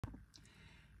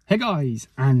Hey guys,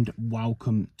 and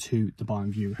welcome to the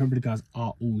Bayern View. Hope you guys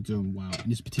are all doing well. In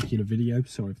this particular video,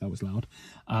 sorry if that was loud,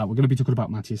 we're going to be talking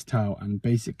about Mathys Tel, and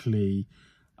basically,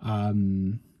 I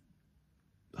don't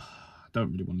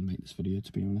really want to make this video,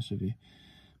 to be honest with you,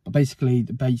 but basically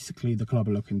the club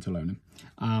are looking to loan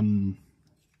him.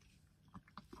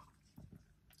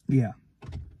 Yeah,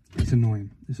 it's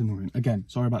annoying. It's annoying. Again,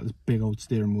 sorry about this big old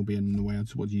steering wheel being in the way. I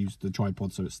just want to use the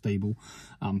tripod so it's stable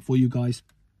for you guys.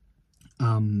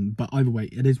 But either way,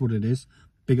 it is what it is.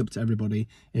 Big up to everybody.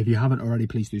 If you haven't already,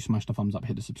 please do smash the thumbs up,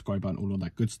 hit the subscribe button, all of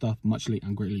that good stuff. Muchly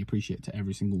and greatly appreciate to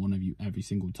every single one of you every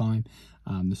single time.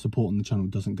 The support on the channel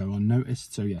doesn't go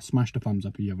unnoticed. So yeah, smash the thumbs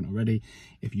up if you haven't already.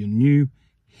 If you're new,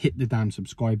 hit the damn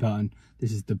subscribe button.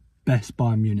 This is the best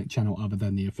Bayern Munich channel other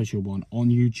than the official one on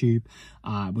YouTube.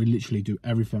 We literally do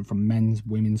everything from men's,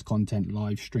 women's content,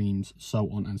 live streams,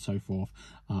 so on and so forth.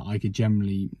 I could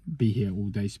generally be here all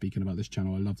day speaking about this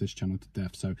channel. I love this channel to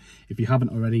death. So if you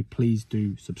haven't already, please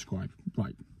do subscribe.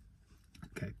 Right.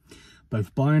 Okay.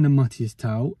 Both Bayern and Mathys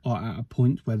Tel are at a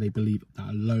point where they believe that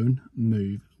a loan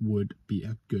move would be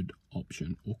a good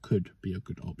option, or could be a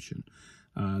good option.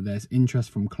 There's interest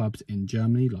from clubs in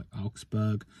Germany like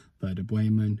Augsburg, Werder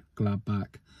Bremen,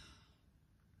 Gladbach.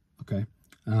 Okay,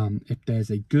 if there's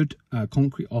a good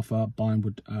concrete offer, Bayern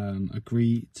would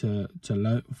agree to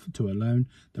a loan.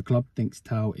 The club thinks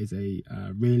Tel is a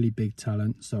really big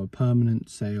talent, so a permanent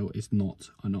sale is not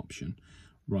an option.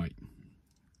 Right,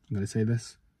 I'm going to say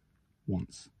this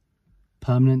once.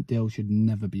 Permanent deal should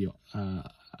never be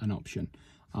an option.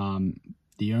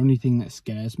 The only thing that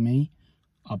scares me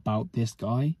about this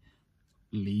guy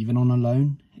leaving on a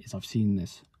loan is I've seen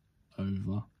this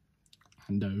over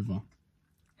and over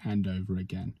and over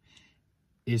again.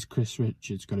 Is Chris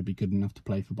Richards going to be good enough to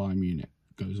play for Bayern Munich?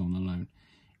 Goes on a loan.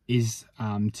 Is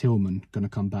Tillman going to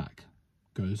come back?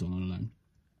 Goes on a loan.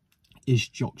 Is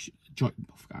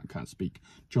I can't speak.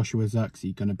 Joshua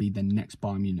Zirkzee going to be the next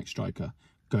Bayern Munich striker?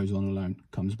 Goes on a loan.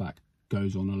 Comes back.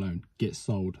 Goes on a loan. Gets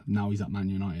sold. Now he's at Man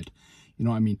United. You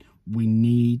know what I mean? We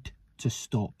need to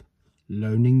stop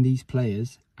loaning these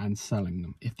players and selling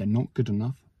them. If they're not good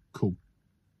enough, cool.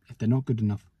 If they're not good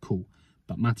enough, cool.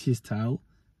 But Mathys Tel,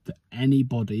 that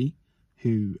anybody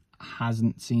who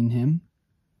hasn't seen him,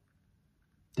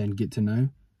 then get to know.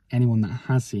 Anyone that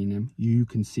has seen him, you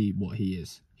can see what he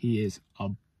is. He is a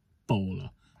baller,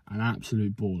 an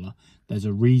absolute baller. There's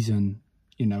a reason,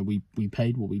 you know, we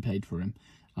paid what we paid for him.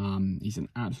 He's an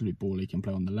absolute baller. He can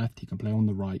play on the left, he can play on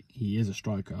the right. He is a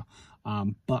striker.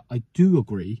 But I do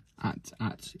agree at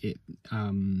it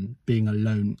being a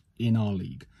loan in our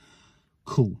league.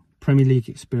 Cool. Premier League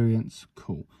experience,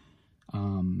 cool.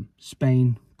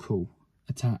 Spain, cool.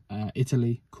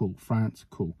 Italy, cool. France,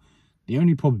 cool. The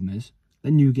only problem is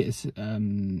then you get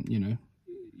you know,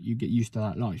 you get used to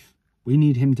that life. We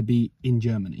need him to be in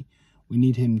Germany. We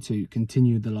need him to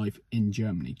continue the life in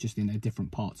Germany, just in a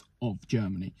different parts of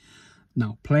Germany.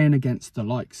 Now, playing against the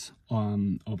likes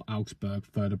of Augsburg,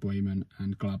 Werder Bremen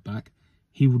and Gladbach,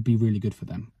 he would be really good for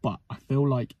them. But I feel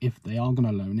like if they are going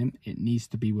to loan him, it needs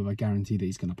to be with a guarantee that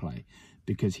he's going to play,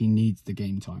 because he needs the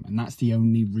game time. And that's the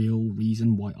only real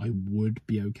reason why I would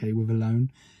be okay with a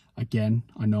loan. Again,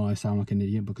 I know I sound like an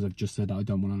idiot because I've just said that I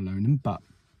don't want to loan him. But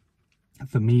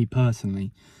for me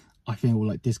personally, I feel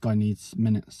like this guy needs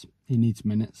minutes. He needs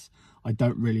minutes. I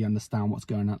don't really understand what's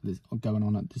going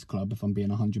on at this club, if I'm being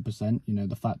 100%. You know,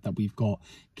 the fact that we've got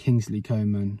Kingsley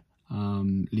Coman,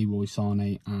 Leroy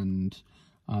Sané and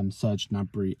Serge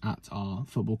Gnabry at our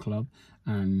football club,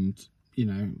 and you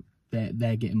know,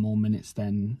 they're getting more minutes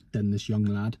than this young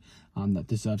lad that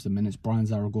deserves the minutes. Brian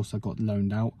Zaragoza got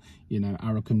loaned out. You know,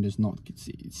 Arakunda's not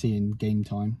seeing game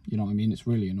time. You know what I mean? It's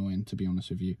really annoying, to be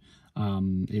honest with you.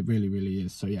 It really, really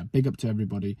is. So yeah, big up to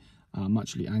everybody.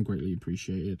 Muchly and greatly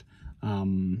appreciated.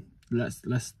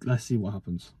 Let's see what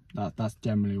happens. That's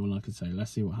generally all I can say.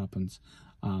 Let's see what happens.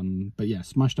 But yeah,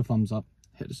 smash the thumbs up,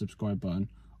 hit the subscribe button,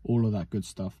 all of that good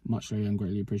stuff. Muchly and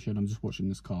greatly appreciated. I'm just watching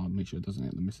this car, make sure it doesn't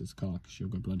hit the missus car because she'll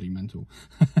go bloody mental.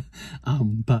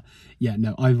 But yeah,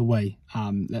 no, either way,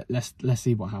 let's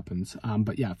see what happens.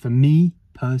 But yeah, for me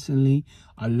personally,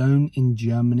 a loan in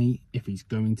Germany, if he's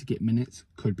going to get minutes,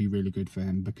 could be really good for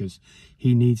him, because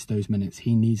he needs those minutes.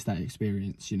 He needs that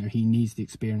experience. You know, he needs the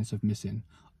experience of missing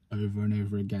over and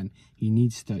over again. He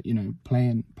needs to, you know,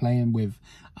 playing with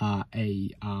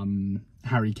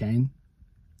Harry Kane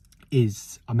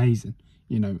is amazing.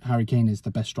 You know, Harry Kane is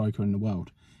the best striker in the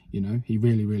world. You know, he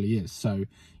really, really is. So,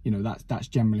 you know, that's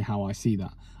generally how I see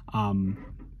that.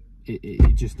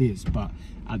 It just is. But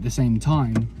at the same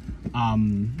time,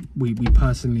 we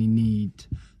personally need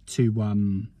to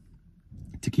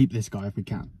keep this guy if we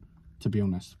can. to be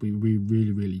honest. We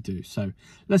really do. So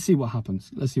let's see what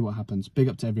happens. Let's see what happens. Big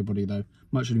up to everybody though.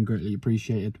 Much and greatly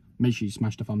appreciated. Make sure you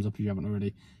smash the thumbs up if you haven't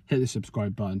already. Hit the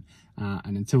subscribe button.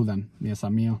 And until then, mia sa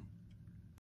mia.